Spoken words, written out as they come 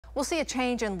We'll see a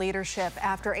change in leadership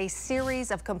after a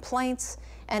series of complaints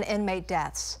and inmate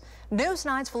deaths. News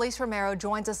 9's Felice Romero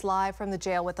joins us live from the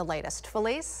jail with the latest.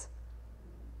 Felice?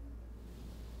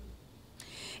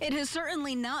 It has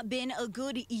certainly not been a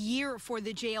good year for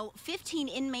the jail. 15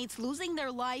 inmates losing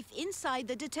their life inside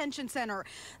the detention center.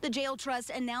 The jail trust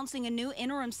announcing a new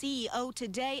interim CEO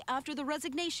today after the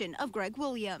resignation of Greg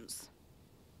Williams.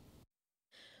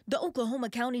 The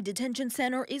Oklahoma County Detention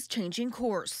Center is changing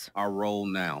course. Our role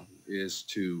now is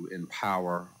to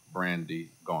empower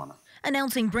Brandy Garner.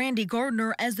 Announcing Brandy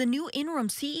Gardner as the new interim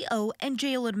CEO and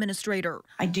jail administrator.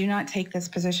 I do not take this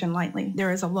position lightly.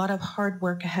 There is a lot of hard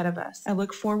work ahead of us. I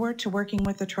look forward to working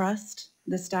with the trust,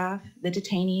 the staff, the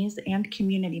detainees, and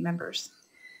community members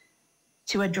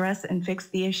to address and fix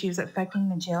the issues affecting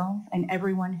the jail and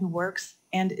everyone who works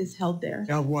and is held there.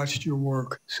 I've watched your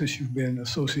work since you've been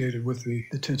associated with the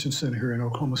detention center here in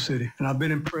Oklahoma City, and I've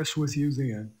been impressed with you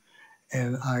then.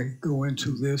 And I go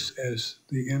into this as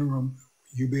the interim,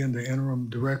 you being the interim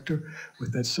director,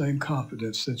 with that same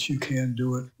confidence that you can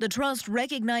do it. The trust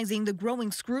recognizing the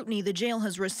growing scrutiny the jail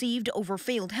has received over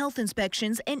failed health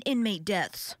inspections and inmate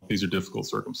deaths. These are difficult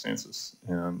circumstances,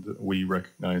 and we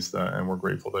recognize that, and we're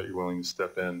grateful that you're willing to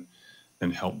step in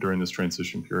and help during this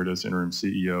transition period as interim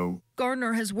CEO.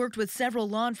 Gardner has worked with several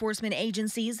law enforcement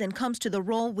agencies and comes to the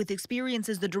role with experience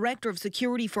as the director of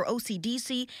security for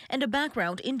OCDC and a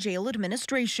background in jail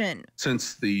administration.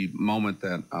 Since the moment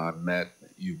that I met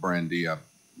you, Brandy, I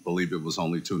believe it was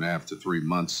only 2.5 to 3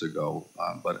 months ago,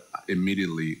 but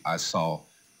immediately I saw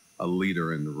a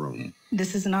leader in the room.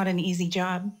 This is not an easy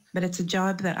job, but it's a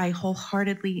job that I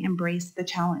wholeheartedly embrace the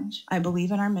challenge. I believe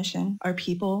in our mission, our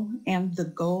people, and the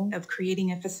goal of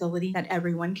creating a facility that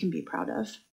everyone can be proud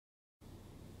of.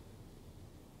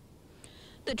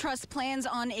 The trust plans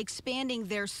on expanding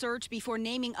their search before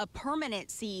naming a permanent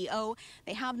CEO.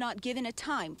 They have not given a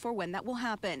time for when that will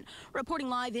happen. Reporting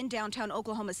live in downtown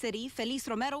Oklahoma City, Felice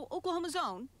Romero, Oklahoma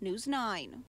Zone, News 9.